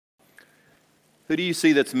Who do you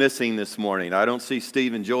see that's missing this morning? I don't see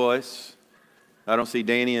Steve and Joyce. I don't see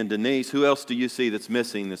Danny and Denise. Who else do you see that's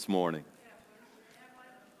missing this morning?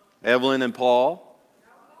 Evelyn and Paul.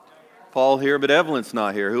 Paul here, but Evelyn's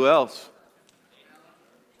not here. Who else?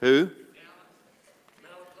 Who?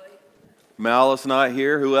 Malice not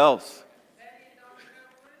here. Who else?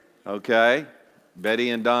 Okay. Betty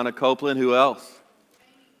and Donna Copeland. Who else?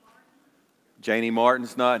 Janie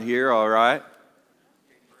Martin's not here. All right.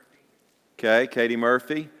 Okay. Katie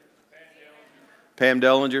Murphy. Pam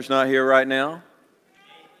Dellinger's not here right now.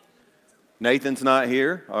 Nathan's not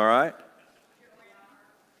here. All right.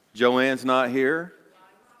 Joanne's not here.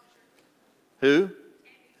 Who?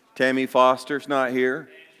 Tammy Foster's not here.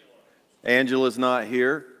 Angela's not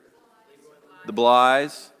here. The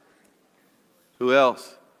Blythes. Who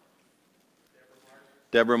else?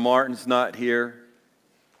 Deborah Martin's not here.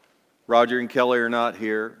 Roger and Kelly are not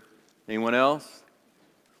here. Anyone else?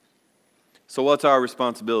 So what's our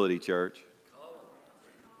responsibility, church?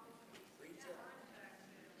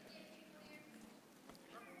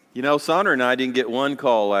 You know, Sandra and I didn't get one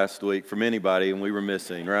call last week from anybody, and we were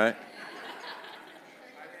missing, right?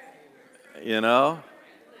 You know?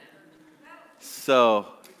 So,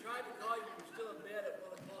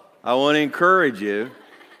 I want to encourage you.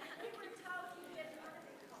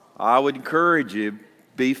 I would encourage you,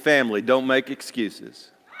 be family. Don't make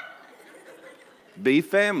excuses. Be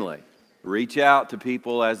family. Reach out to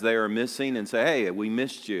people as they are missing and say, hey, we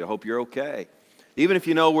missed you. I hope you're okay. Even if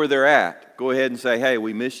you know where they're at, go ahead and say, hey,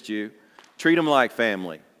 we missed you. Treat them like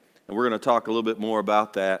family. And we're going to talk a little bit more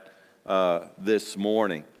about that this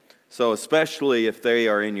morning. So especially if they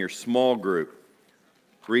are in your small group,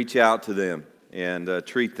 reach out to them and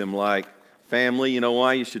treat them like family. You know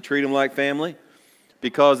why you should treat them like family?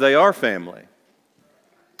 Because they are family.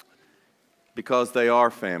 Because they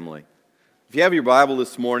are family. If you have your Bible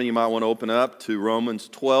this morning, you might want to open up to Romans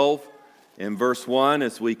 12 and verse 1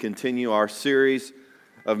 as we continue our series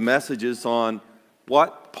of messages on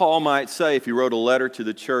what Paul might say if he wrote a letter to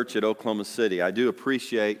the church at Oklahoma City. I do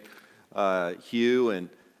appreciate Hugh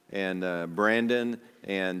and Brandon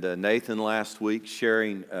and Nathan last week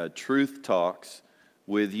sharing truth talks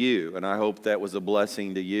with you, and I hope that was a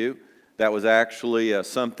blessing to you. That was actually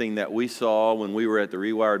something that we saw when we were at the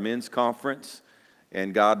Rewired Men's Conference,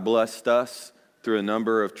 and God blessed us through a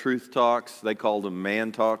number of truth talks. They called them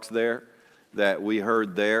man talks there that we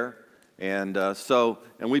heard there. And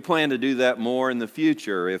we plan to do that more in the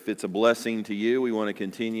future. If it's a blessing to you, we want to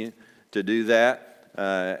continue to do that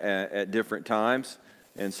at different times.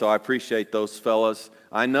 And so I appreciate those fellas.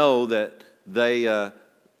 I know that they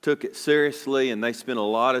took it seriously, and they spent a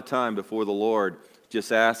lot of time before the Lord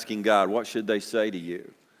just asking God, what should they say to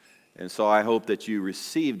you? And so I hope that you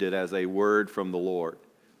received it as a word from the Lord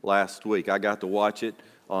last week. I got to watch it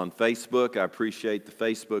on Facebook. I appreciate the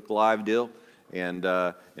Facebook Live deal. And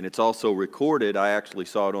it's also recorded. I actually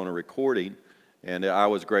saw it on a recording, and I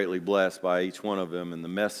was greatly blessed by each one of them and the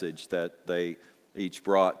message that they each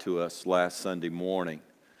brought to us last Sunday morning.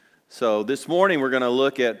 So this morning we're going to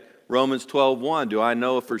look at Romans 12:1. Do I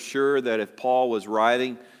know for sure that if Paul was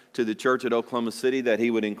writing to the church at Oklahoma City that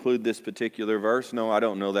he would include this particular verse? No, I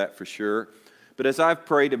don't know that for sure. But as I've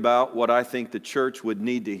prayed about what I think the church would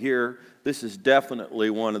need to hear, this is definitely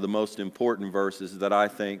one of the most important verses that I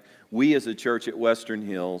think we as a church at Western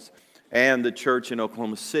Hills and the church in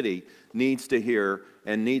Oklahoma City needs to hear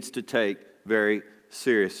and needs to take very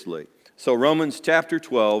seriously. So Romans chapter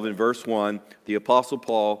 12 and verse 1, the Apostle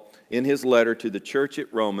Paul, in his letter to the church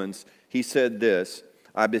at Romans, he said this,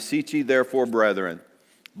 I beseech ye therefore, brethren,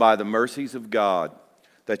 by the mercies of God,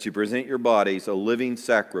 that you present your bodies a living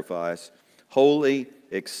sacrifice, holy,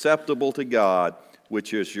 acceptable to God,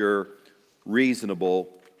 which is your reasonable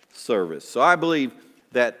service. So I believe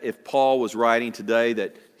that if Paul was writing today,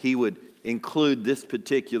 that he would include this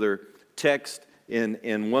particular text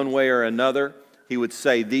in one way or another. He would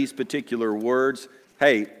say these particular words.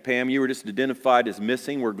 Hey, Pam, you were just identified as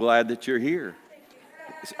missing. We're glad that you're here.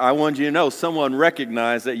 I wanted you to know someone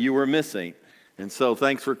recognized that you were missing. And so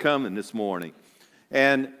thanks for coming this morning.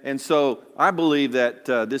 And so I believe that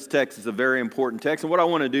this text is a very important text. And what I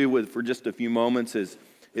want to do for just a few moments is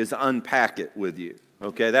unpack it with you.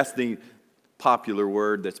 Okay, that's the popular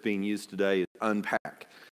word that's being used today, is unpack.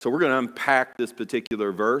 So we're going to unpack this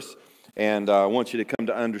particular verse, and I want you to come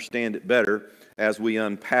to understand it better as we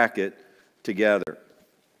unpack it together.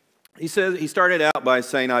 He started out by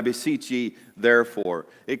saying, I beseech ye, therefore.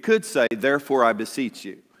 It could say, therefore I beseech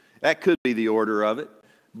you. That could be the order of it.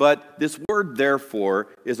 But this word, therefore,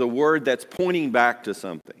 is a word that's pointing back to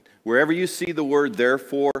something. Wherever you see the word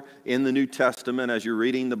therefore in the New Testament as you're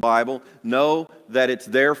reading the Bible, know that it's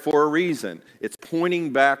there for a reason. It's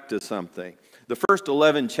pointing back to something. The first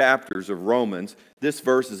 11 chapters of Romans, this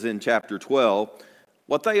verse is in chapter 12,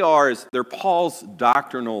 what they are is they're Paul's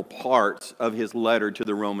doctrinal parts of his letter to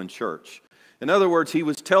the Roman church. In other words, he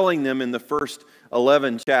was telling them in the first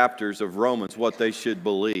 11 chapters of Romans what they should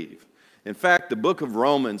believe. In fact, the book of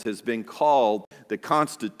Romans has been called the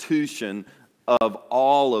constitution of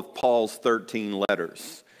all of Paul's 13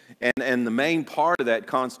 letters. And the main part of that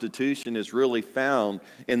constitution is really found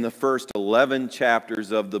in the first 11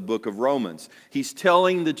 chapters of the book of Romans. He's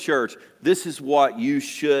telling the church, this is what you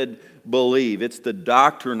should believe. It's the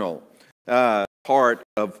doctrinal part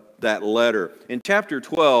of that letter. In chapter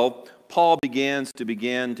 12, Paul begins to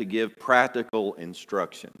give practical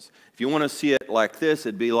instructions. If you want to see it like this,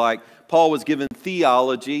 it'd be like Paul was given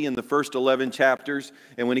theology in the first 11 chapters,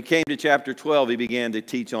 and when he came to chapter 12, he began to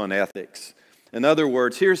teach on ethics. In other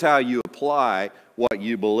words, here's how you apply what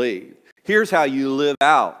you believe. Here's how you live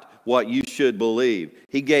out what you should believe.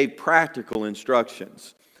 He gave practical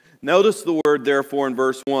instructions. Notice the word therefore in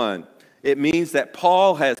verse 1. It means that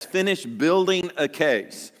Paul has finished building a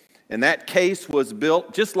case. And that case was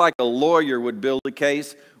built just like a lawyer would build a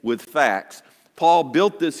case with facts. Paul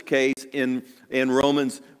built this case in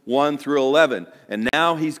Romans 1 through 11. And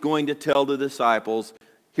now he's going to tell the disciples,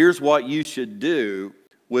 here's what you should do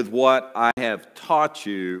with what I have taught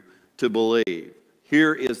you to believe.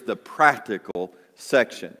 Here is the practical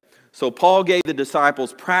section. So Paul gave the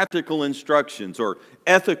disciples practical instructions or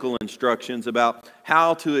ethical instructions about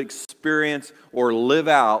how to experience or live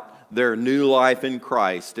out their new life in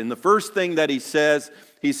Christ. And the first thing that he says,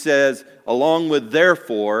 along with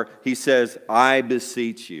therefore, he says, I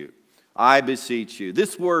beseech you. I beseech you.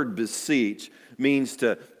 This word beseech means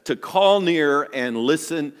to call near and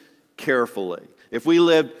listen carefully. If we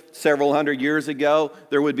lived several hundred years ago,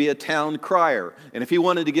 there would be a town crier. And if he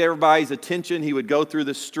wanted to get everybody's attention, he would go through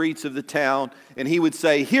the streets of the town and he would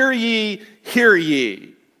say, hear ye, hear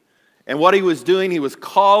ye. And what he was doing, he was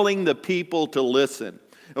calling the people to listen.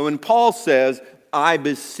 And when Paul says, I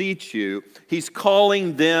beseech you, he's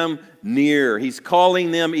calling them near. He's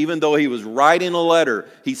calling them, even though he was writing a letter,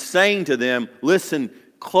 he's saying to them, listen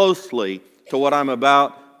closely to what I'm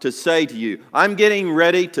about to say to you. I'm getting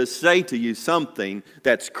ready to say to you something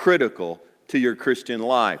that's critical to your Christian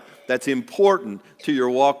life, that's important to your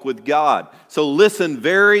walk with God. So listen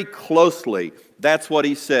very closely. That's what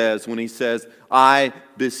he says when he says, I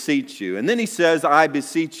beseech you. And then he says, I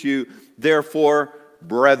beseech you, therefore,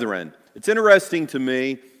 brethren. It's interesting to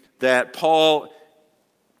me that Paul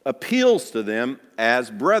appeals to them as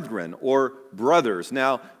brethren or brothers.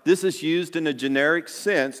 Now, this is used in a generic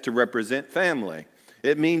sense to represent family.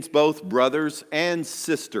 It means both brothers and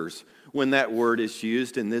sisters when that word is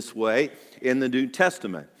used in this way in the New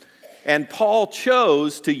Testament. And Paul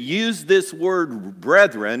chose to use this word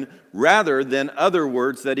brethren rather than other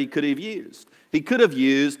words that he could have used. He could have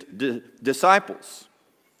used disciples.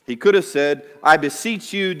 He could have said, I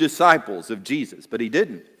beseech you, disciples of Jesus, but he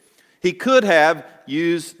didn't. He could have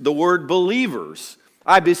used the word believers.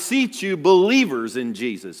 I beseech you, believers in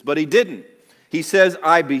Jesus, but he didn't. He says,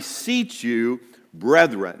 I beseech you,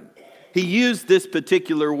 brethren. He used this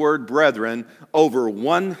particular word, brethren, over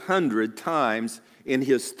 100 times in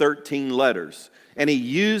his 13 letters. And he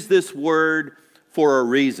used this word for a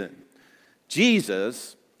reason.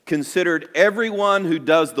 Jesus considered everyone who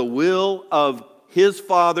does the will of his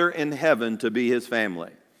Father in heaven to be his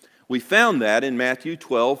family. We found that in Matthew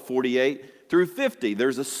 12, 48 through 50.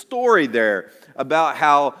 There's a story there about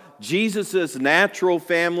how Jesus' natural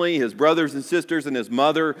family, his brothers and sisters and his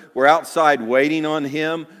mother, were outside waiting on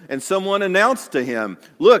him, and someone announced to him,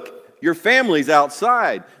 look, your family's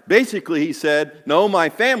outside. Basically, he said, no, my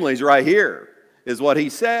family's right here, is what he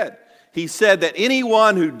said. He said that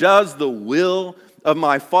anyone who does the will of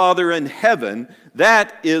my Father in heaven,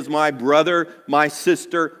 that is my brother, my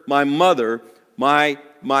sister, my mother, my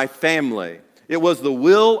family. It was the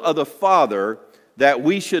will of the Father that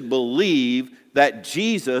we should believe that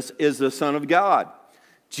Jesus is the Son of God.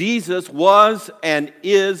 Jesus was and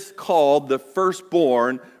is called the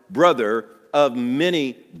firstborn brother of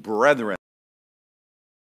many brethren.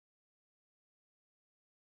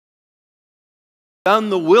 Done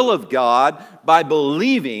the will of God by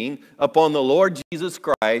believing upon the Lord Jesus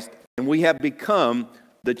Christ, and we have become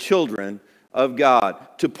the children of God.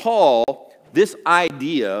 To Paul, this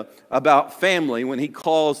idea about family, when he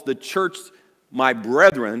calls the church my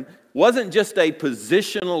brethren, wasn't just a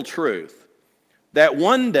positional truth that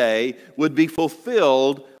one day would be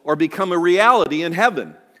fulfilled or become a reality in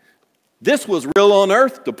heaven. This was real on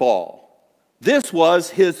earth to Paul. This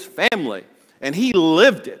was his family, and he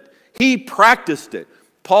lived it. He practiced it.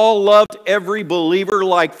 Paul loved every believer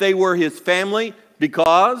like they were his family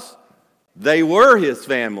because they were his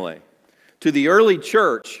family. To the early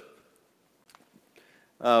church,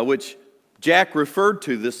 which Jack referred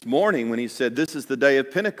to this morning when he said this is the day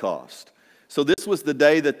of Pentecost. So this was the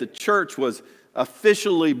day that the church was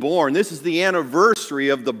officially born. This is the anniversary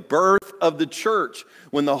of the birth of the church,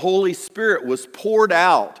 when the Holy Spirit was poured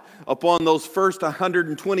out upon those first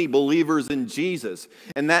 120 believers in Jesus.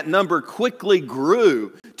 And that number quickly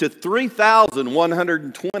grew to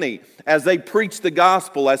 3,120 as they preached the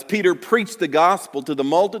gospel, as Peter preached the gospel to the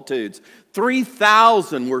multitudes.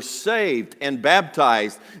 3,000 were saved and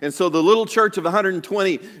baptized. And so the little church of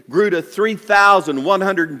 120 grew to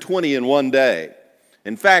 3,120 in one day.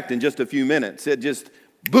 In fact, in just a few minutes, it just,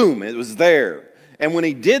 boom, it was there. And when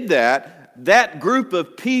he did that, that group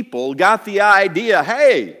of people got the idea,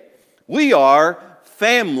 hey, we are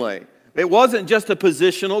family. It wasn't just a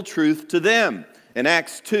positional truth to them. In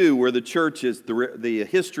Acts 2, where the church is, the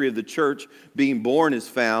history of the church being born is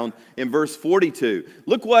found, in verse 42.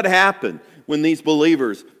 Look what happened when these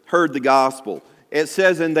believers heard the gospel. It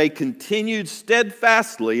says, and they continued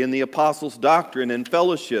steadfastly in the apostles' doctrine and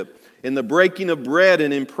fellowship, in the breaking of bread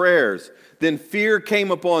and in prayers. Then fear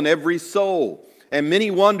came upon every soul, and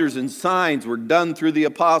many wonders and signs were done through the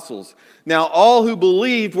apostles. Now all who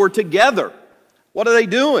believed were together. What are they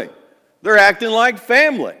doing? They're acting like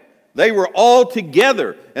family. They were all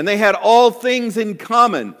together, and they had all things in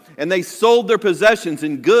common, and they sold their possessions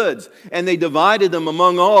and goods, and they divided them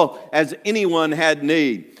among all as anyone had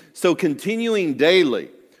need. So continuing daily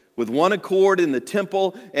with one accord in the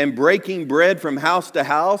temple and breaking bread from house to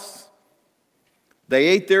house, they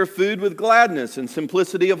ate their food with gladness and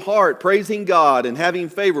simplicity of heart, praising God and having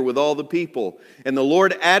favor with all the people. And the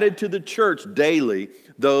Lord added to the church daily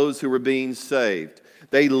those who were being saved.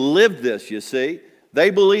 They lived this, you see. They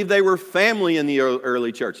believed they were family in the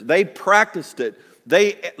early church. They practiced it.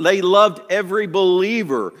 They loved every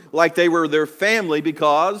believer like they were their family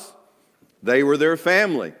because they were their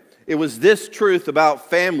family. It was this truth about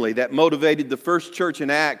family that motivated the first church in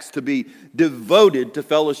Acts to be devoted to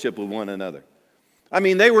fellowship with one another. I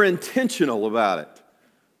mean, they were intentional about it.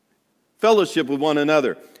 Fellowship with one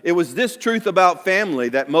another. It was this truth about family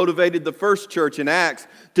that motivated the first church in Acts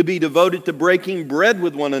to be devoted to breaking bread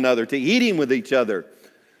with one another, to eating with each other.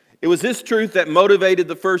 It was this truth that motivated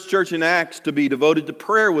the first church in Acts to be devoted to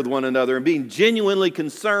prayer with one another and being genuinely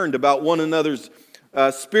concerned about one another's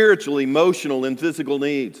spiritual, emotional, and physical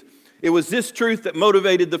needs. It was this truth that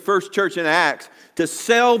motivated the first church in Acts to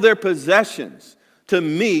sell their possessions to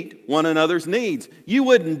meet one another's needs. You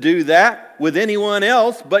wouldn't do that with anyone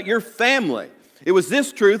else but your family. It was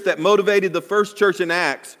this truth that motivated the first church in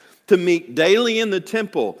Acts to meet daily in the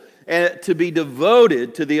temple and to be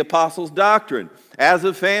devoted to the apostles' doctrine. As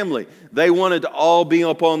a family, they wanted to all be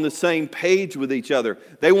up on the same page with each other.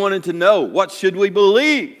 They wanted to know, what should we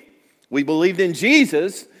believe? We believed in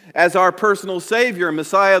Jesus as our personal Savior and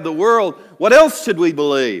Messiah of the world. What else should we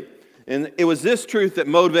believe? And it was this truth that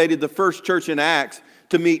motivated the first church in Acts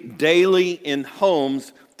to meet daily in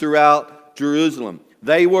homes throughout Jerusalem.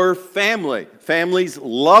 They were family. Families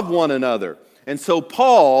love one another. And so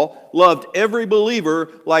Paul loved every believer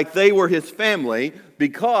like they were his family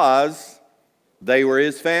because they were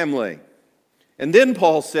his family. And then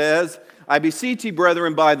Paul says, I beseech you,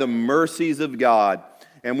 brethren, by the mercies of God.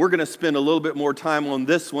 And we're going to spend a little bit more time on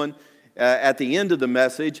this one at the end of the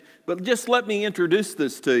message. But just let me introduce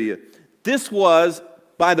this to you. This was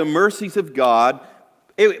by the mercies of God.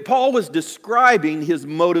 Paul was describing his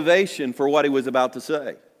motivation for what he was about to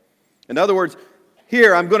say. In other words,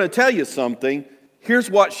 here I'm going to tell you something.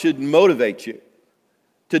 Here's what should motivate you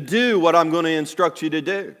to do what I'm going to instruct you to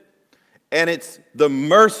do. And it's the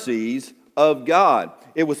mercies of God.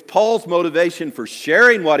 It was Paul's motivation for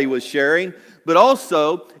sharing what he was sharing, but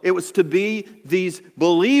also it was to be these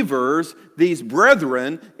believers, these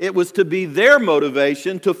brethren, it was to be their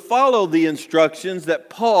motivation to follow the instructions that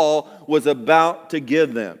Paul was about to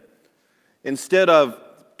give them. Instead of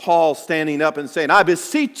Paul standing up and saying, I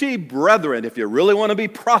beseech ye, brethren, if you really want to be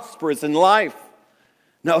prosperous in life.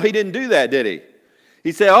 No, he didn't do that, did he?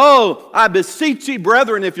 He said, oh, I beseech ye,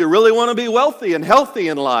 brethren, if you really want to be wealthy and healthy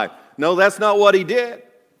in life. No, that's not what he did.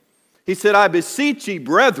 He said, I beseech ye,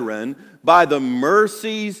 brethren, by the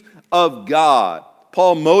mercies of God.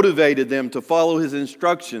 Paul motivated them to follow his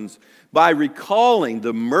instructions by recalling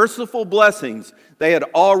the merciful blessings they had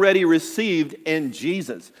already received in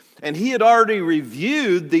Jesus. And he had already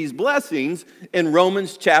reviewed these blessings in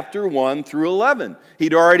Romans chapter 1 through 11.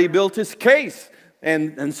 He'd already built his case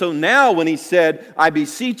And so now when he said, I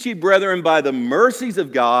beseech you, brethren, by the mercies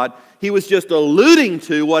of God, he was just alluding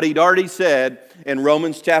to what he'd already said in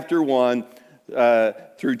Romans chapter 1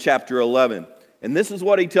 through chapter 11. And this is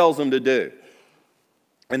what he tells them to do.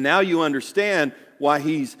 And now you understand why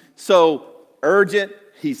he's so urgent.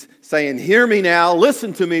 He's saying, hear me now,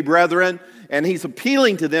 listen to me, brethren. And he's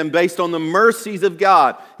appealing to them based on the mercies of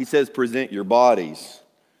God. He says, present your bodies.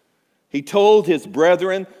 He told his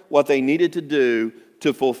brethren what they needed to do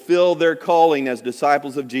to fulfill their calling as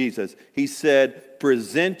disciples of Jesus. He said,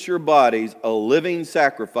 present your bodies a living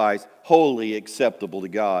sacrifice, holy, acceptable to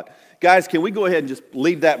God. Guys, can we go ahead and just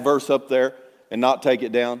leave that verse up there and not take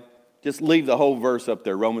it down? Just leave the whole verse up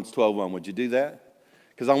there, Romans 12:1. Would you do that?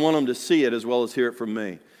 Because I want them to see it as well as hear it from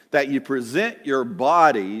me. That you present your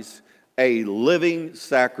bodies a living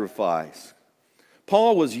sacrifice.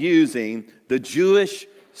 Paul was using the Jewish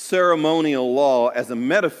ceremonial law as a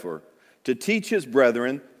metaphor to teach his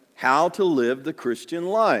brethren how to live the Christian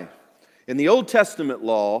life. In the Old Testament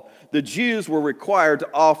law, the Jews were required to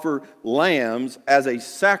offer lambs as a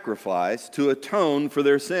sacrifice to atone for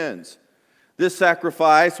their sins. This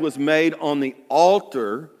sacrifice was made on the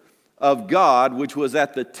altar of God, which was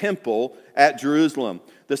at the temple at Jerusalem.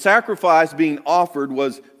 The sacrifice being offered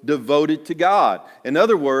was devoted to God. In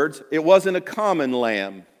other words, it wasn't a common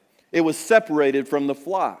lamb. It was separated from the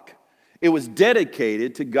flock. It was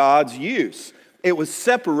dedicated to God's use. It was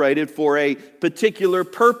separated for a particular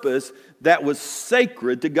purpose that was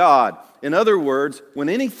sacred to God. In other words, when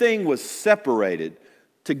anything was separated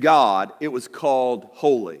to God, it was called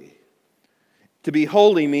holy. To be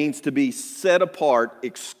holy means to be set apart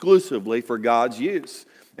exclusively for God's use.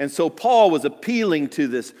 And so Paul was appealing to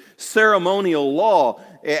this ceremonial law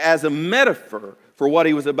as a metaphor for what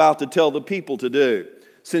he was about to tell the people to do.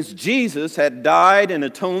 Since Jesus had died and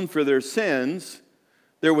atoned for their sins,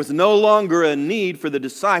 there was no longer a need for the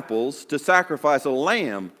disciples to sacrifice a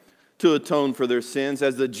lamb to atone for their sins,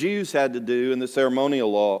 as the Jews had to do in the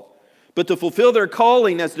ceremonial law. But to fulfill their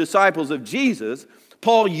calling as disciples of Jesus,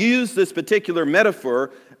 Paul used this particular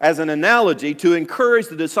metaphor as an analogy to encourage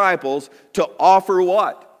the disciples to offer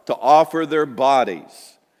what? To offer their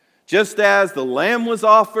bodies. Just as the lamb was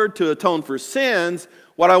offered to atone for sins,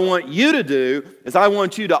 what I want you to do is I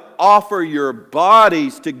want you to offer your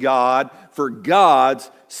bodies to God for God's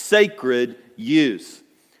sacred use.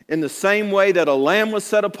 In the same way that a lamb was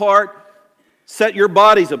set apart, set your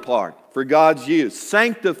bodies apart for God's use.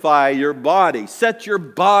 Sanctify your body. Set your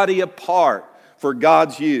body apart for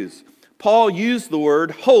God's use. Paul used the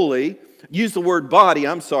word body,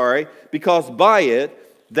 because by it,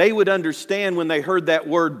 they would understand when they heard that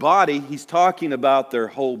word body, he's talking about their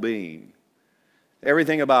whole being.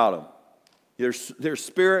 Everything about them. Their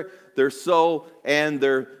spirit, their soul, and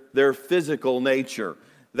their physical nature.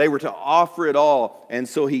 They were to offer it all. And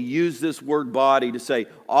so he used this word body to say,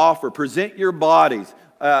 offer, present your bodies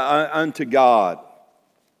unto God.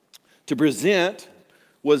 To present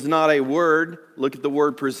was not a word, look at the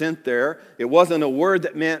word present there. It wasn't a word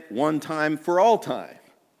that meant one time for all time.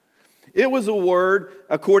 It was a word,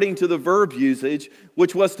 according to the verb usage,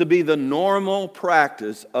 which was to be the normal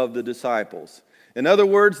practice of the disciples. In other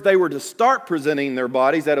words, they were to start presenting their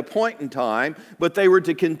bodies at a point in time, but they were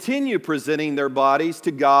to continue presenting their bodies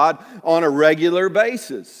to God on a regular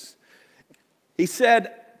basis. He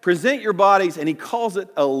said, present your bodies, and he calls it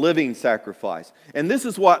a living sacrifice. And this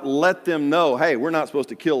is what let them know, hey, we're not supposed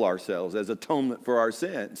to kill ourselves as atonement for our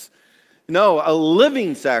sins. No, a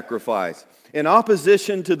living sacrifice. In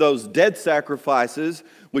opposition to those dead sacrifices,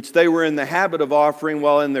 which they were in the habit of offering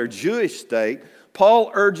while in their Jewish state,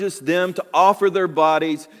 Paul urges them to offer their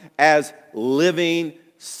bodies as living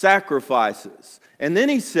sacrifices. And then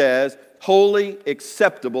he says, holy,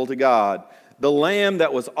 acceptable to God. The lamb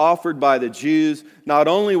that was offered by the Jews not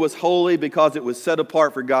only was holy because it was set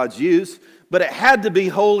apart for God's use, but it had to be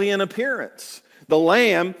holy in appearance. The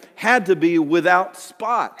lamb had to be without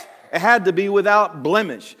spot. It had to be without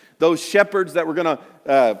blemish. Those shepherds that were going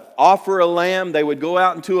to offer a lamb, they would go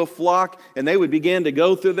out into a flock and they would begin to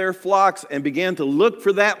go through their flocks and begin to look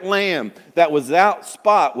for that lamb that was without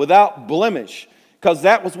spot, without blemish, because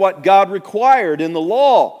that was what God required in the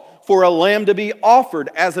law, for a lamb to be offered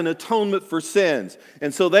as an atonement for sins.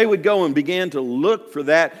 And so they would go and begin to look for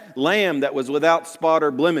that lamb that was without spot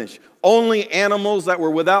or blemish. Only animals that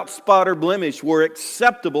were without spot or blemish were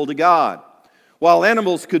acceptable to God. While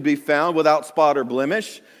animals could be found without spot or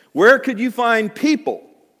blemish, where could you find people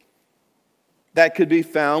that could be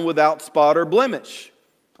found without spot or blemish?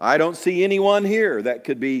 I don't see anyone here that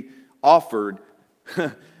could be offered.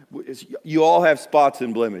 You all have spots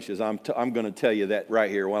and blemishes. I'm going to tell you that right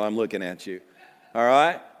here while I'm looking at you. All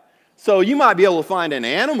right? So you might be able to find an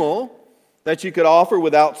animal that you could offer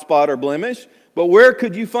without spot or blemish, but where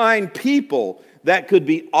could you find people that could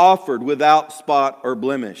be offered without spot or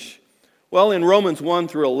blemish? Well, in Romans 1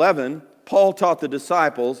 through 11, Paul taught the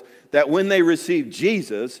disciples that when they received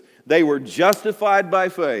Jesus, they were justified by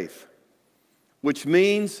faith, which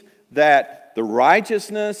means that the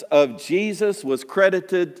righteousness of Jesus was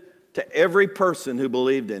credited to every person who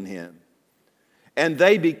believed in him. And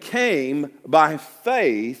they became, by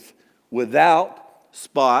faith, without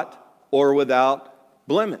spot or without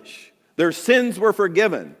blemish. Their sins were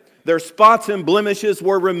forgiven. Their spots and blemishes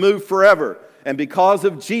were removed forever. And because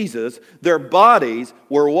of Jesus, their bodies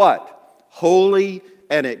were what? Holy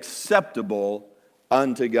and acceptable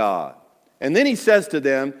unto God. And then he says to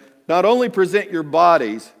them, not only present your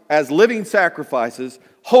bodies as living sacrifices,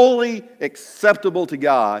 holy, acceptable to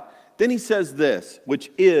God, then he says this,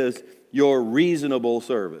 which is your reasonable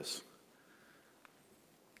service.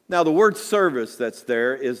 Now, the word service that's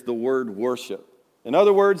there is the word worship. In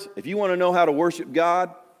other words, if you want to know how to worship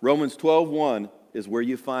God, Romans 12:1 is where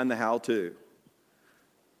you find the how-to.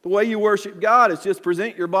 The way you worship God is just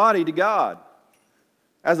present your body to God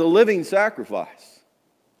as a living sacrifice.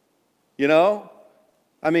 You know?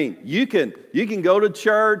 I mean, you can go to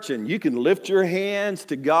church and you can lift your hands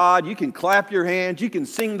to God. You can clap your hands. You can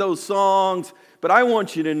sing those songs. But I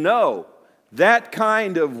want you to know that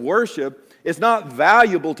kind of worship is not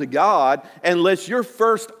valuable to God unless you're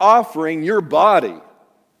first offering your body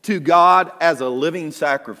to God as a living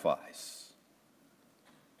sacrifice.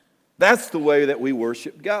 That's the way that we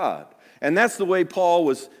worship God. And that's the way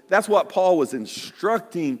that's what Paul was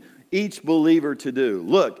instructing each believer to do.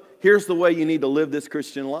 Look, here's the way you need to live this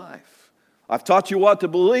Christian life. I've taught you what to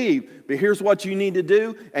believe, but here's what you need to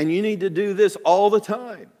do, and you need to do this all the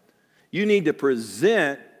time. You need to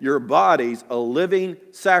present your bodies a living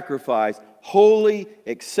sacrifice, holy,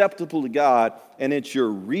 acceptable to God, and it's your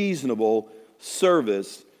reasonable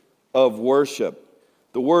service of worship.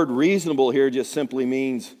 The word reasonable here just simply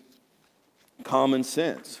means common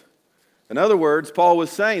sense. In other words, Paul was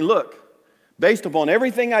saying, look, based upon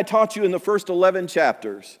everything I taught you in the first 11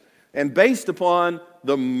 chapters, and based upon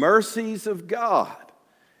the mercies of God,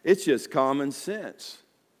 it's just common sense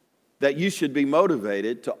that you should be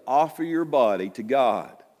motivated to offer your body to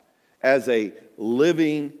God as a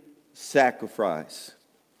living sacrifice.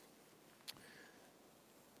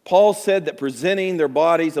 Paul said that presenting their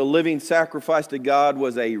bodies a living sacrifice to God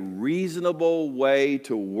was a reasonable way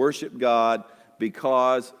to worship God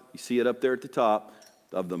because, you see it up there at the top,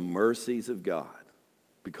 of the mercies of God.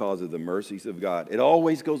 Because of the mercies of God. It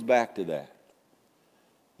always goes back to that.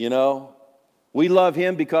 You know, we love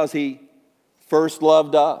him because he first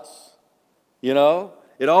loved us. You know,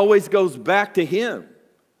 it always goes back to him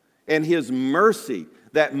and his mercy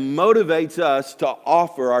that motivates us to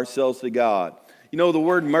offer ourselves to God. You know, the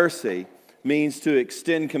word mercy means to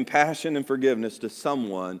extend compassion and forgiveness to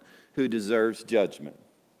someone who deserves judgment.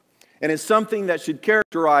 And it's something that should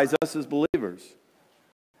characterize us as believers.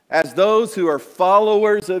 As those who are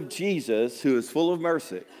followers of Jesus, who is full of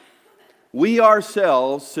mercy, we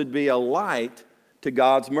ourselves should be a light to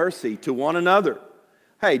God's mercy to one another.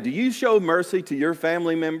 Hey, do you show mercy to your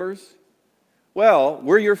family members? Well,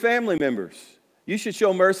 we're your family members. You should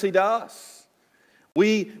show mercy to us.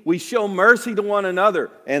 We show mercy to one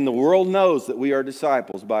another, and the world knows that we are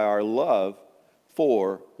disciples by our love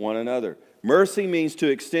for one another. Mercy means to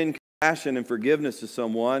extend compassion and forgiveness to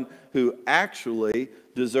someone who actually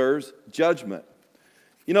deserves judgment.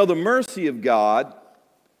 You know, the mercy of God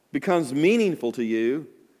becomes meaningful to you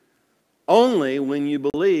only when you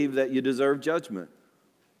believe that you deserve judgment.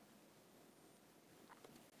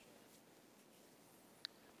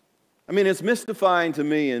 I mean, it's mystifying to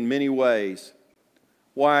me in many ways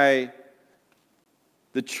why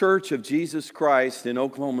the Church of Jesus Christ in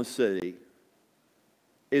Oklahoma City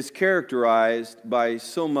is characterized by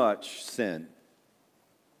so much sin.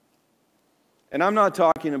 And I'm not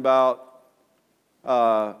talking about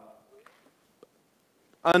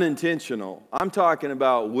unintentional. I'm talking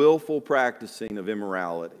about willful practicing of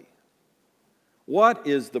immorality. What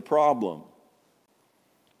is the problem?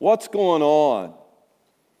 What's going on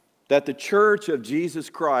that the Church of Jesus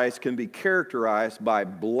Christ can be characterized by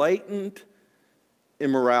blatant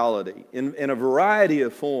immorality in a variety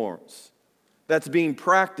of forms that's being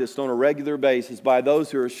practiced on a regular basis by those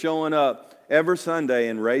who are showing up every Sunday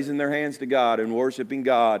and raising their hands to God and worshiping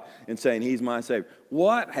God and saying, He's my Savior?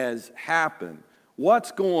 What has happened?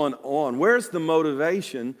 What's going on? Where's the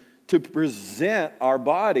motivation to present our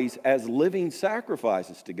bodies as living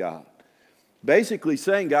sacrifices to God? Basically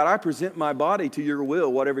saying, God, I present my body to your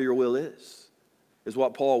will, whatever your will is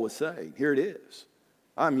what Paul was saying. Here it is.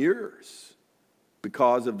 I'm yours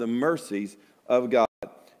because of the mercies of God.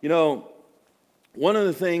 You know, one of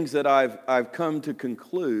the things that I've come to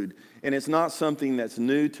conclude, and it's not something that's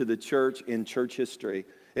new to the church in church history,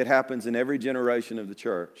 it happens in every generation of the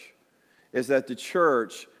church, is that the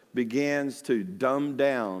church begins to dumb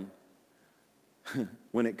down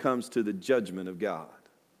when it comes to the judgment of God.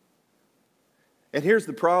 And here's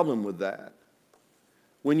the problem with that.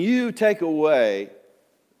 When you take away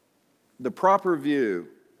the proper view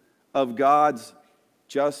of God's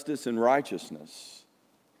justice and righteousness,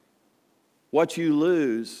 what you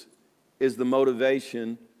lose is the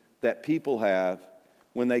motivation that people have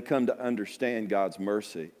when they come to understand God's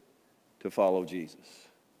mercy to follow Jesus.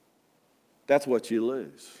 That's what you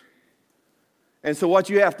lose. And so what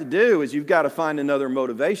you have to do is you've got to find another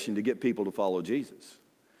motivation to get people to follow Jesus.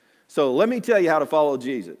 So let me tell you how to follow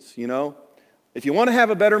Jesus, you know. If you want to have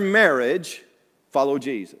a better marriage, follow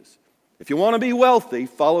Jesus. If you want to be wealthy,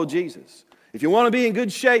 follow Jesus. If you want to be in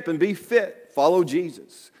good shape and be fit, follow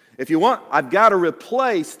Jesus. If you want, I've got to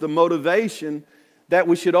replace the motivation that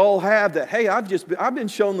we should all have that, hey, I've been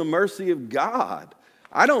shown the mercy of God.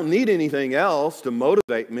 I don't need anything else to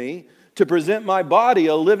motivate me to present my body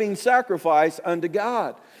a living sacrifice unto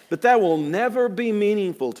God. But that will never be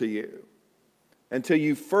meaningful to you until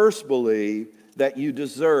you first believe that you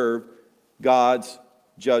deserve God's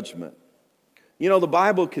judgment. You know, the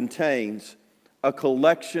Bible contains a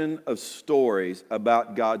collection of stories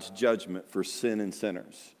about God's judgment for sin and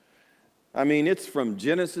sinners. I mean, it's from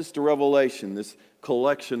Genesis to Revelation, this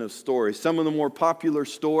collection of stories. Some of the more popular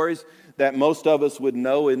stories that most of us would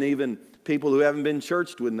know, and even people who haven't been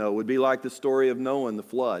churched would know, would be like the story of Noah and the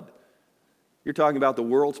flood. You're talking about the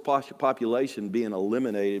world's population being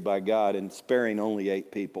eliminated by God and sparing only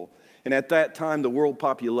 8 people. And at that time, the world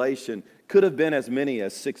population could have been as many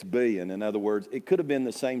as 6 billion. In other words, it could have been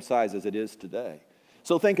the same size as it is today.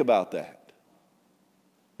 So think about that.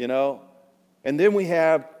 You know? And then we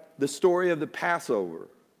have the story of the Passover,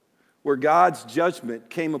 where God's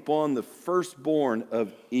judgment came upon the firstborn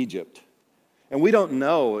of Egypt. And we don't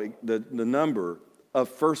know the number of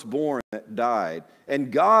firstborn that died.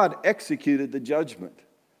 And God executed the judgment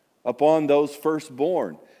upon those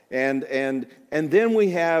firstborn. And then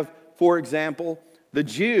we have, for example, the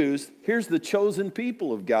Jews. Here's the chosen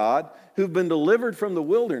people of God who've been delivered from the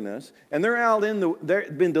wilderness, and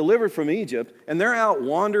they've been delivered from Egypt, and they're out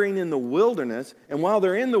wandering in the wilderness. And while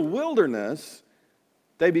they're in the wilderness,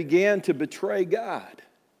 they began to betray God.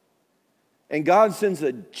 And God sends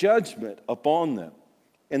a judgment upon them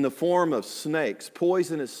in the form of snakes,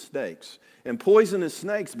 poisonous snakes. And poisonous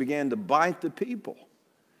snakes began to bite the people.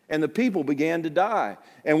 And the people began to die.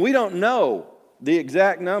 And we don't know the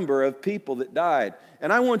exact number of people that died.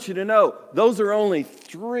 And I want you to know, those are only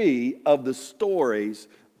 3 of the stories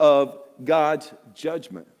of God's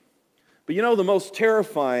judgment. But you know, the most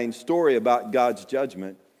terrifying story about God's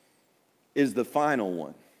judgment is the final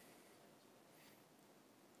one.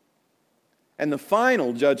 And the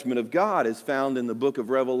final judgment of God is found in the book of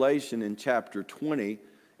Revelation in chapter 20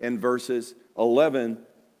 and verses 11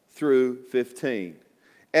 through 15.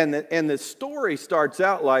 And the story starts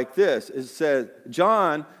out like this. It says,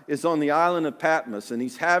 John is on the island of Patmos, and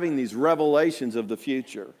he's having these revelations of the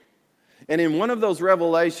future. And in one of those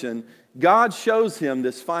revelations, God shows him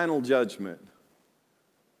this final judgment.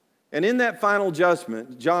 And in that final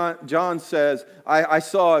judgment, John says, I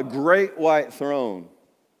saw a great white throne,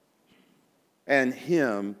 and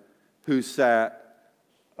him who sat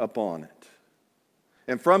upon it.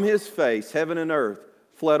 And from his face, heaven and earth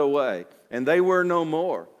fled away. And they were no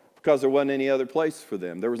more, because there wasn't any other place for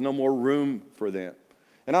them. There was no more room for them.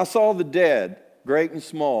 And I saw the dead, great and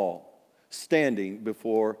small, standing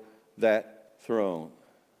before that throne.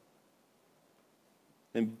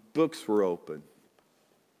 And books were open.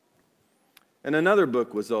 And another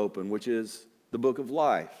book was open, which is the book of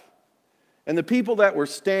life. And the people that were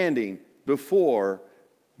standing before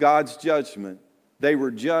God's judgment, they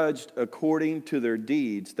were judged according to their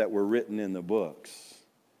deeds that were written in the books.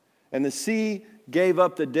 And the sea gave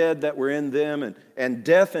up the dead that were in them, and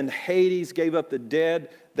death and Hades gave up the dead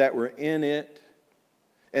that were in it.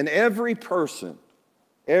 And every person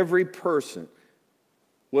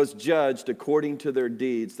was judged according to their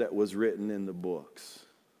deeds that was written in the books.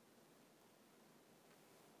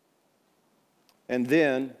 And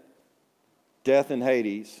then death and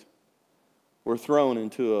Hades were thrown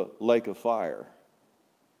into a lake of fire.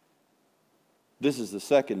 This is the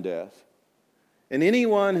second death. And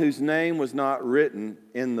anyone whose name was not written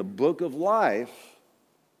in the book of life,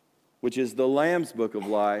 which is the Lamb's book of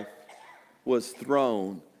life, was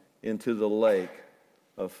thrown into the lake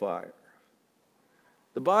of fire.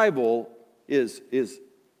 The Bible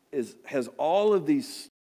has all of these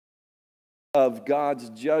of God's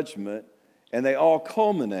judgment, and they all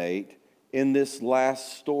culminate in this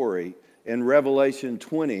last story in Revelation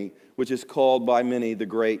 20, which is called by many the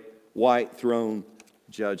Great White Throne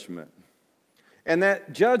Judgment. And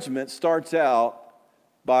that judgment starts out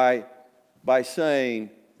by saying,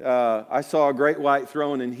 I saw a great white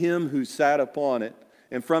throne and him who sat upon it,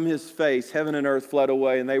 and from his face heaven and earth fled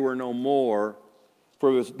away, and they were no more,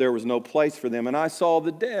 for there was no place for them. And I saw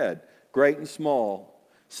the dead, great and small,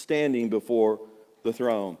 standing before the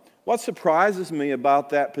throne. What surprises me about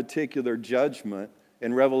that particular judgment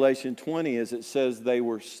in Revelation 20 is it says they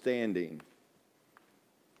were standing.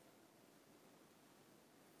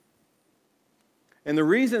 And the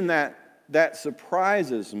reason that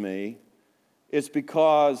surprises me is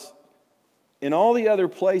because in all the other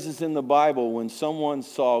places in the Bible, when someone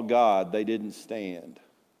saw God, they didn't stand.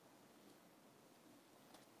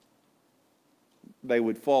 They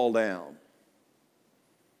would fall down.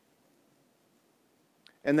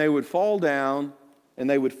 And they would fall down, and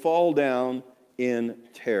they would fall down in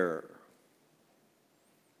terror.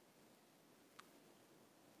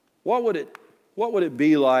 What would it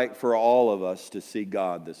be like for all of us to see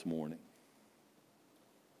God this morning?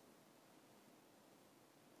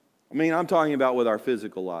 I mean, I'm talking about with our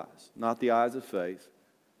physical eyes, not the eyes of faith.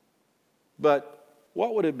 But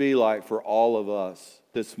what would it be like for all of us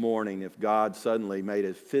this morning if God suddenly made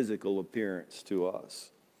a physical appearance to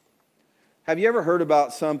us? Have you ever heard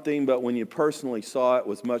about something, but when you personally saw it,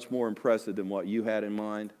 was much more impressive than what you had in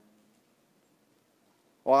mind?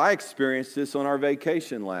 Well, I experienced this on our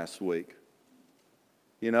vacation last week.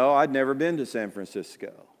 You know, I'd never been to San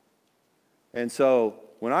Francisco. And so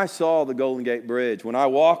when I saw the Golden Gate Bridge, when I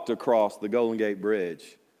walked across the Golden Gate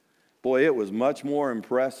Bridge, boy, it was much more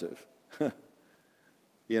impressive.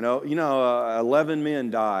 You know, 11 men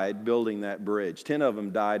died building that bridge. 10 of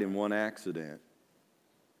them died in one accident.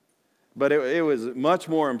 But it was much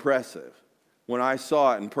more impressive when I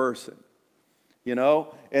saw it in person, you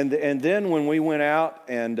know. And then when we went out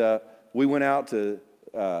to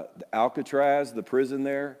Alcatraz, the prison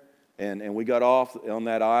there, and we got off on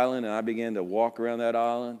that island, and I began to walk around that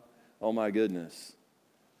island. Oh my goodness,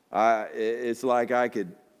 it's like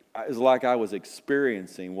I was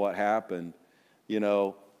experiencing what happened, you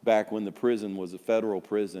know, back when the prison was a federal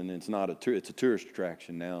prison. It's a tourist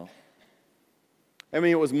attraction now. I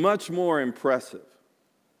mean, it was much more impressive.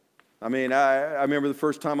 I mean, I remember the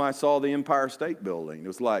first time I saw the Empire State Building. It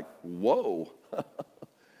was like, whoa.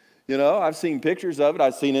 You know, I've seen pictures of it.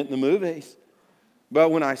 I've seen it in the movies. But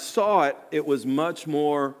when I saw it, it was much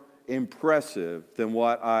more impressive than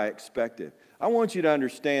what I expected. I want you to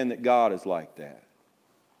understand that God is like that.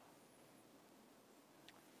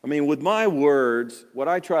 I mean, with my words, what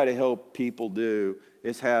I try to help people do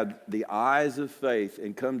is have the eyes of faith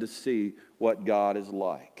and come to see what God is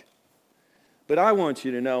like. But I want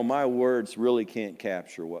you to know my words really can't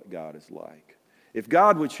capture what God is like. If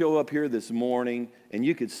God would show up here this morning and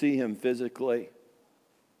you could see him physically,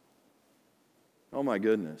 oh my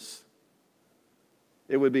goodness,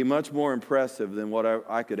 it would be much more impressive than what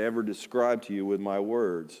I could ever describe to you with my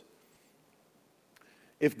words.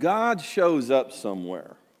 If God shows up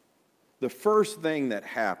somewhere, the first thing that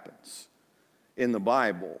happens in the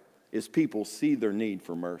Bible is people see their need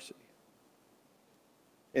for mercy.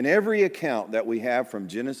 In every account that we have from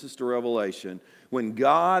Genesis to Revelation, when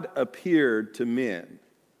God appeared to men,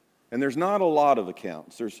 and there's not a lot of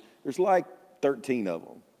accounts, there's like 13 of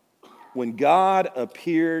them. When God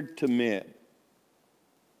appeared to men,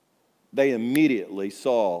 they immediately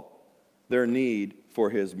saw their need for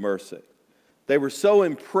his mercy. They were so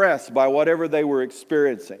impressed by whatever they were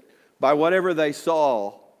experiencing, by whatever they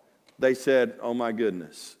saw, they said, oh my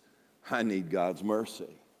goodness, I need God's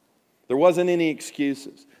mercy. There wasn't any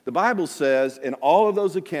excuses. The Bible says in all of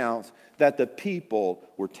those accounts that the people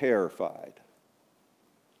were terrified.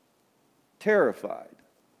 Terrified.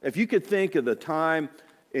 If you could think of the time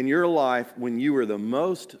in your life when you were the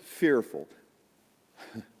most fearful,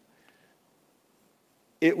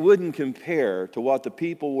 it wouldn't compare to what the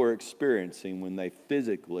people were experiencing when they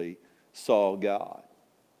physically saw God.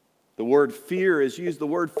 The word fear is used. The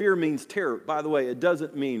word fear means terror. By the way, it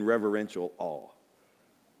doesn't mean reverential awe.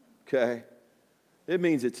 Okay? It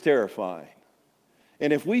means it's terrifying.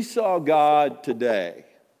 And if we saw God today,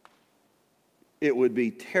 it would be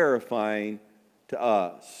terrifying to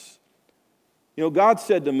us. You know, God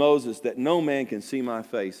said to Moses that no man can see my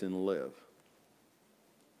face and live.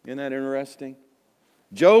 Isn't that interesting?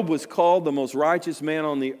 Job was called the most righteous man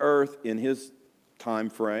on the earth in his time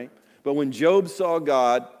frame. But when Job saw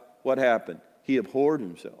God, what happened? He abhorred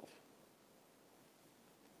himself.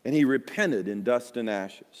 and he repented in dust and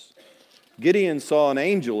ashes. Gideon saw an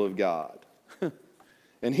angel of God,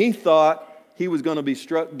 and he thought he was going to be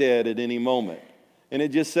struck dead at any moment. And it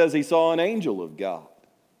just says he saw an angel of God.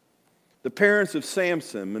 The parents of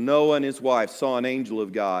Samson, Manoah and his wife, saw an angel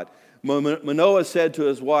of God. Manoah said to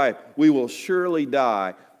his wife, "We will surely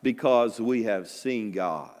die because we have seen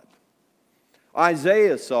God."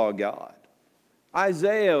 Isaiah saw God.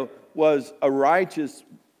 Isaiah was a righteous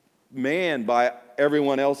man by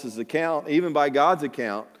everyone else's account, even by God's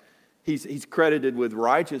account. He's credited with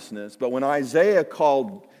righteousness. But when Isaiah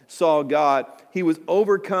saw God, he was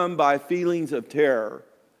overcome by feelings of terror.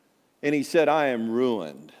 And he said, "I am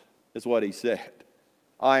ruined," is what he said.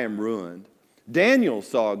 "I am ruined." Daniel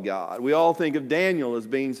saw God. We all think of Daniel as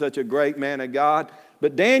being such a great man of God,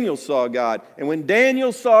 but Daniel saw God. And when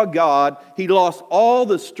Daniel saw God, he lost all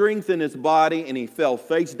the strength in his body and he fell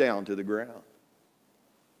face down to the ground.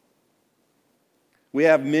 We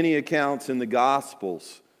have many accounts in the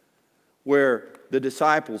Gospels where the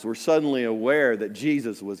disciples were suddenly aware that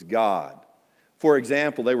Jesus was God. For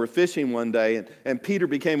example, they were fishing one day, and Peter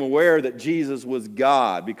became aware that Jesus was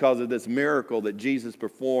God because of this miracle that Jesus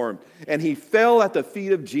performed. And he fell at the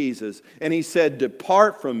feet of Jesus, and he said,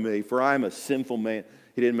 "Depart from me, for I am a sinful man."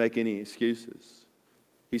 He didn't make any excuses.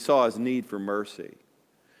 He saw his need for mercy.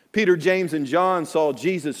 Peter, James, and John saw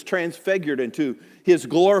Jesus transfigured into his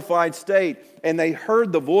glorified state, and they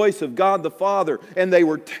heard the voice of God the Father, and they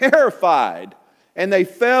were terrified, and they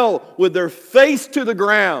fell with their face to the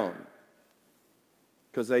ground,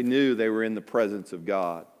 because they knew they were in the presence of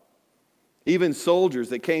God. Even soldiers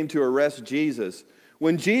that came to arrest Jesus,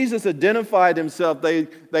 when Jesus identified himself,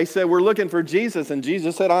 they said, "We're looking for Jesus." And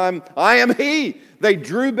Jesus said, I am he. They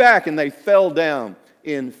drew back and they fell down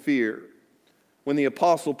in fear. When the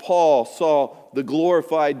Apostle Paul saw the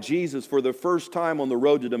glorified Jesus for the first time on the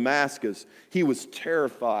road to Damascus, he was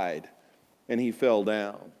terrified and he fell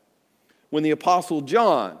down. When the Apostle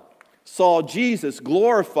John saw Jesus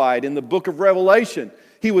glorified in the book of Revelation,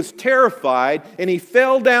 he was terrified and he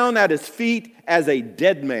fell down at his feet as a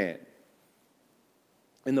dead man.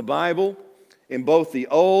 In the Bible, in both the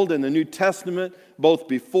Old and the New Testament, both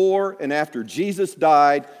before and after Jesus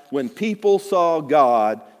died, when people saw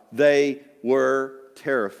God, they were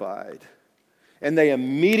terrified. And they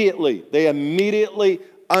immediately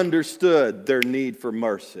understood their need for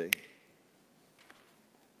mercy.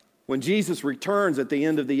 When Jesus returns at the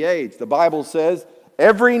end of the age, the Bible says,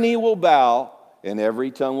 every knee will bow and every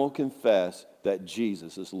tongue will confess that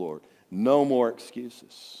Jesus is Lord. No more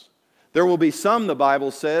excuses. There will be some, the Bible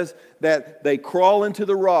says, that they crawl into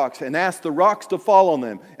the rocks and ask the rocks to fall on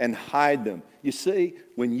them and hide them. You see,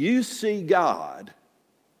 when you see God,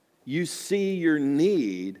 you see your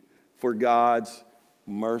need for God's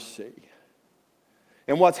mercy.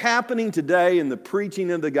 And what's happening today in the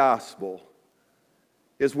preaching of the gospel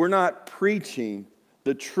is we're not preaching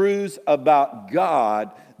the truths about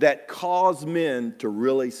God that cause men to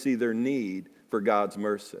really see their need for God's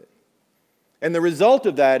mercy. And the result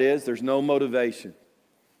of that is there's no motivation.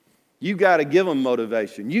 You got to give them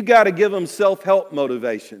motivation. You got to give them self-help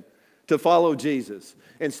motivation to follow Jesus.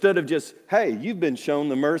 Instead of just, hey, you've been shown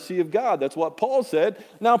the mercy of God. That's what Paul said.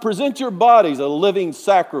 Now present your bodies a living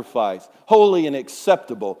sacrifice, holy and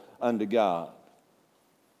acceptable unto God.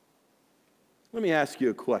 Let me ask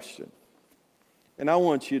you a question. And I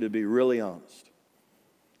want you to be really honest.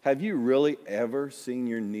 Have you really ever seen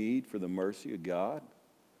your need for the mercy of God?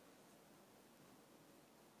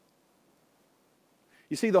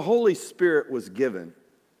 You see, the Holy Spirit was given,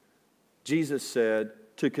 Jesus said,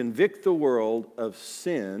 to convict the world of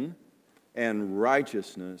sin and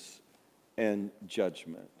righteousness and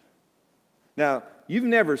judgment. Now, you've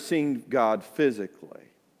never seen God physically,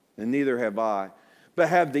 and neither have I, but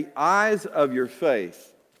have the eyes of your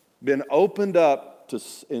faith been opened up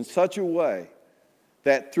in such a way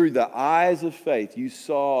that through the eyes of faith you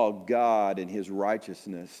saw God and His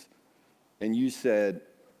righteousness, and you said,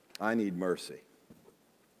 I need mercy.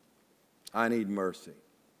 I need mercy.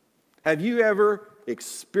 Have you ever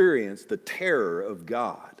experienced the terror of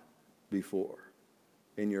God before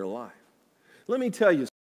in your life? Let me tell you,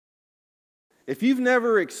 if you've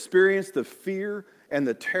never experienced the fear and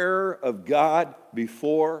the terror of God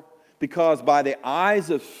before, because by the eyes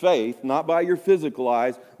of faith, not by your physical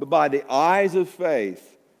eyes, but by the eyes of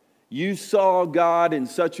faith, you saw God in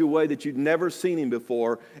such a way that you'd never seen Him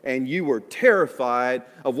before, and you were terrified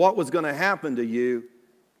of what was going to happen to you.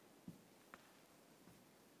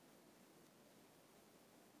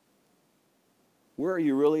 Where are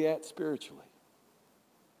you really at spiritually?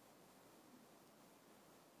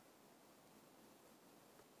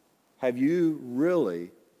 Have you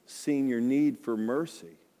really seen your need for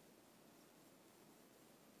mercy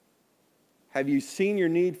Have you seen your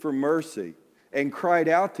need for mercy and cried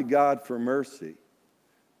out to God for mercy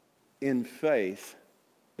in faith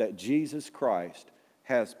that Jesus Christ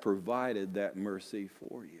has provided that mercy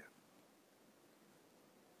for you?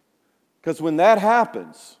 Because when that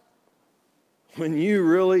happens, when you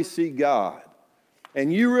really see God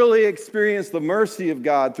and you really experience the mercy of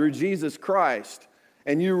God through Jesus Christ,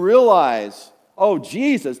 and you realize, oh,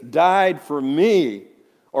 Jesus died for me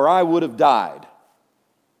or I would have died.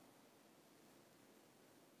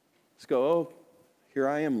 Let's go, oh, here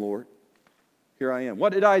I am, Lord. Here I am.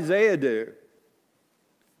 What did Isaiah do?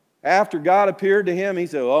 After God appeared to him, he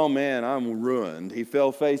said, oh man, I'm ruined. He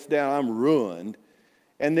fell face down, I'm ruined.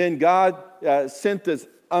 And then God sent this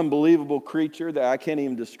unbelievable creature that I can't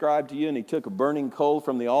even describe to you, and he took a burning coal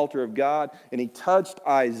from the altar of God, and he touched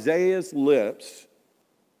Isaiah's lips,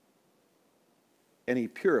 and he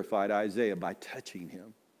purified Isaiah by touching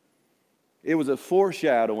him. It was a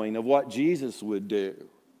foreshadowing of what Jesus would do.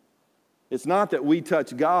 It's not that we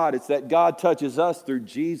touch God, it's that God touches us through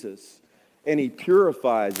Jesus, and he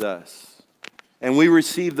purifies us, and we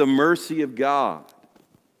receive the mercy of God.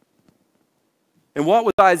 And what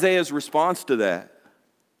was Isaiah's response to that?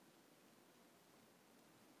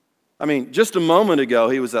 I mean, just a moment ago,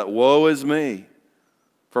 he was like, woe is me,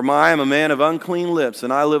 for I am a man of unclean lips,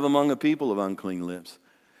 and I live among a people of unclean lips.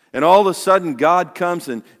 And all of a sudden, God comes,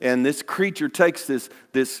 and this creature takes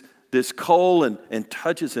this coal and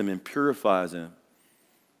touches him and purifies him.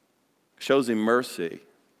 Shows him mercy.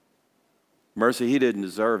 Mercy he didn't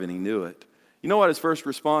deserve, and he knew it. You know what his first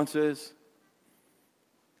response is?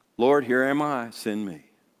 Lord, here am I, send me.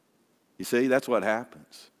 You see, that's what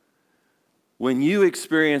happens. When you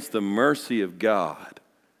experience the mercy of God,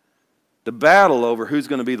 the battle over who's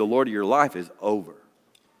going to be the Lord of your life is over.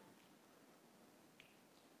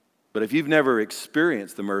 But if you've never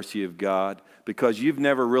experienced the mercy of God, because you've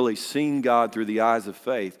never really seen God through the eyes of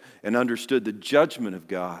faith and understood the judgment of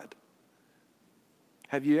God,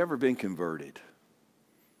 have you ever been converted?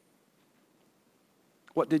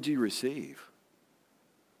 What did you receive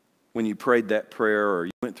when you prayed that prayer or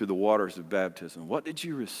you went through the waters of baptism? What did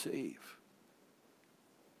you receive?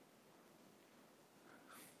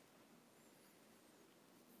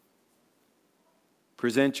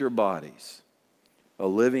 Present your bodies a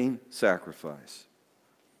living sacrifice,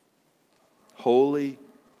 holy,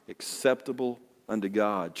 acceptable unto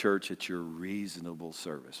God. Church, it's your reasonable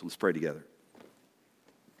service. Let's pray together.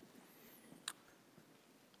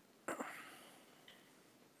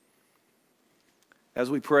 As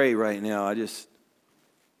we pray right now,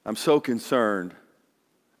 I'm so concerned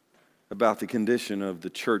about the condition of the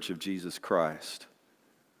church of Jesus Christ.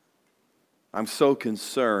 I'm so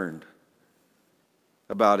concerned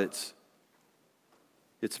about its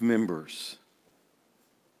members.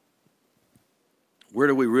 Where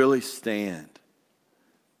do we really stand?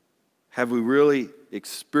 Have we really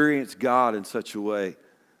experienced God in such a way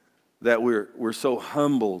that we're so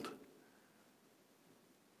humbled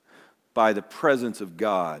by the presence of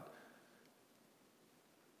God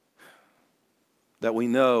that we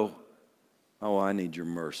know, oh, I need your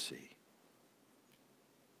mercy.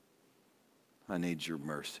 I need your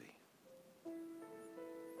mercy.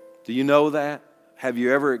 Do you know that? Have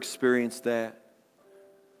you ever experienced that?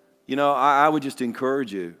 You know, I would just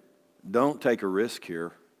encourage you, don't take a risk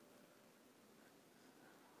here.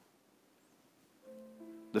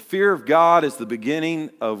 The fear of God is the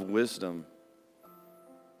beginning of wisdom.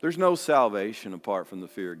 There's no salvation apart from the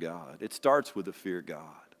fear of God. It starts with the fear of God.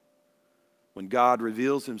 When God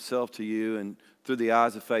reveals himself to you and through the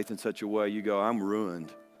eyes of faith in such a way, you go, I'm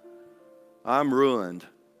ruined. I'm ruined.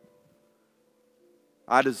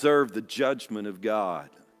 I deserve the judgment of God.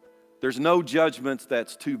 There's no judgments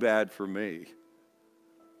that's too bad for me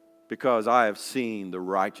because I have seen the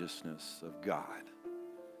righteousness of God.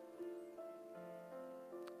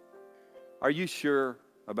 Are you sure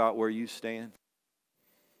about where you stand?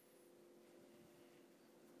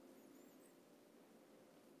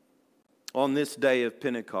 On this day of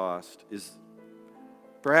Pentecost,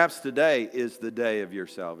 perhaps today is the day of your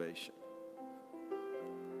salvation.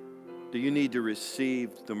 Do you need to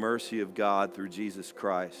receive the mercy of God through Jesus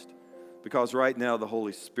Christ? Because right now the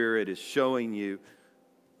Holy Spirit is showing you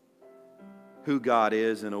who God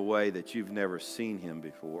is in a way that you've never seen him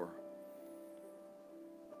before.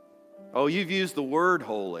 Oh, you've used the word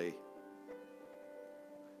holy,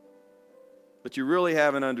 but you really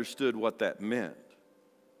haven't understood what that meant.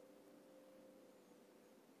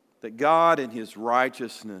 That God in his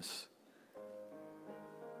righteousness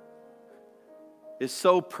is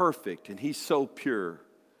so perfect and he's so pure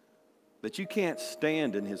that you can't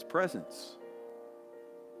stand in his presence.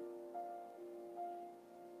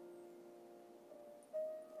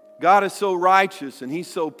 God is so righteous, and He's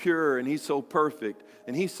so pure, and He's so perfect,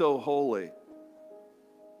 and He's so holy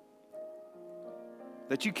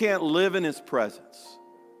that you can't live in His presence.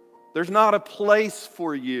 There's not a place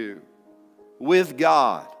for you with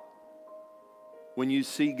God when you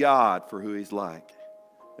see God for who He's like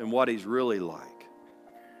and what He's really like.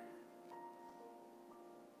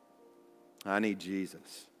 I need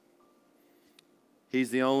Jesus. He's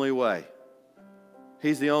the only way.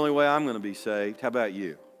 He's the only way I'm going to be saved. How about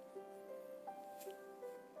you?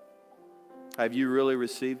 Have you really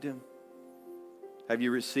received Him? Have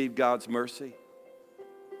you received God's mercy?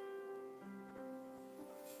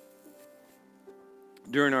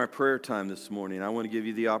 During our prayer time this morning, I want to give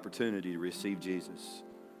you the opportunity to receive Jesus.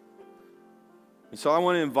 And so I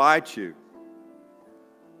want to invite you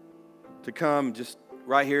to come just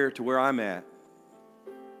right here to where I'm at.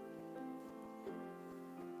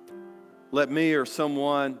 Let me or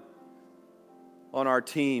someone on our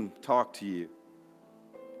team talk to you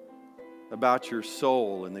about your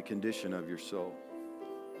soul and the condition of your soul.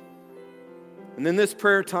 And then this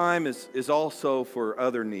prayer time is also for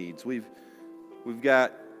other needs. We've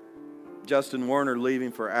got Justin Werner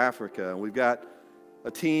leaving for Africa, and we've got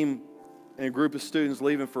a team and a group of students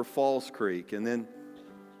leaving for Falls Creek, and then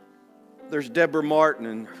there's Deborah Martin,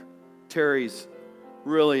 and Terry's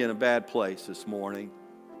really in a bad place this morning,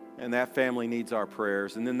 and that family needs our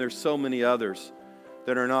prayers. And then there's so many others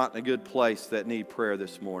that are not in a good place that need prayer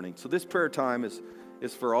this morning. So this prayer time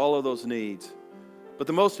is for all of those needs. But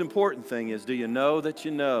the most important thing is, do you know that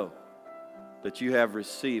you have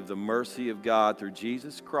received the mercy of God through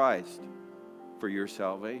Jesus Christ for your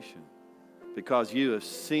salvation? Because you have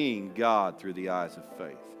seen God through the eyes of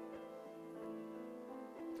faith.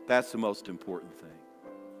 That's the most important thing.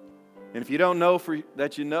 And if you don't know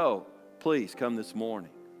that you know, please come this morning.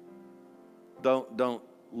 Don't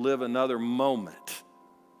live another moment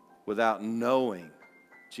without knowing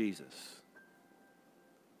Jesus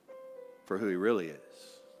for who He really is.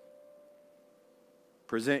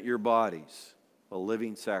 Present your bodies a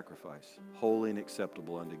living sacrifice, holy and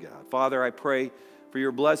acceptable unto God. Father, I pray for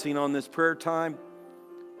your blessing on this prayer time.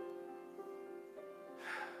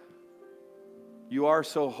 You are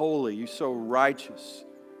so holy, you're so righteous,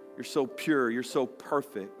 you're so pure, you're so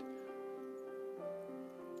perfect.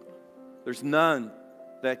 There's none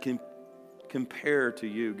that can compare to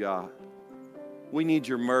you, God. We need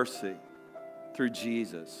your mercy through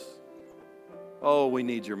Jesus. Oh, we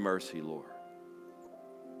need your mercy, Lord.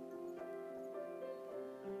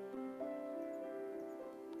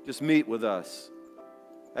 Just meet with us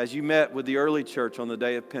as you met with the early church on the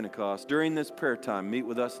day of Pentecost. During this prayer time, meet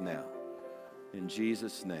with us now. In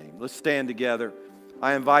Jesus' name. Let's stand together.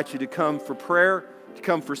 I invite you to come for prayer, to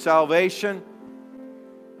come for salvation.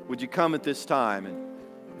 Would you come at this time? And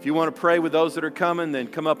if you want to pray with those that are coming, then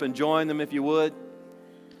come up and join them if you would.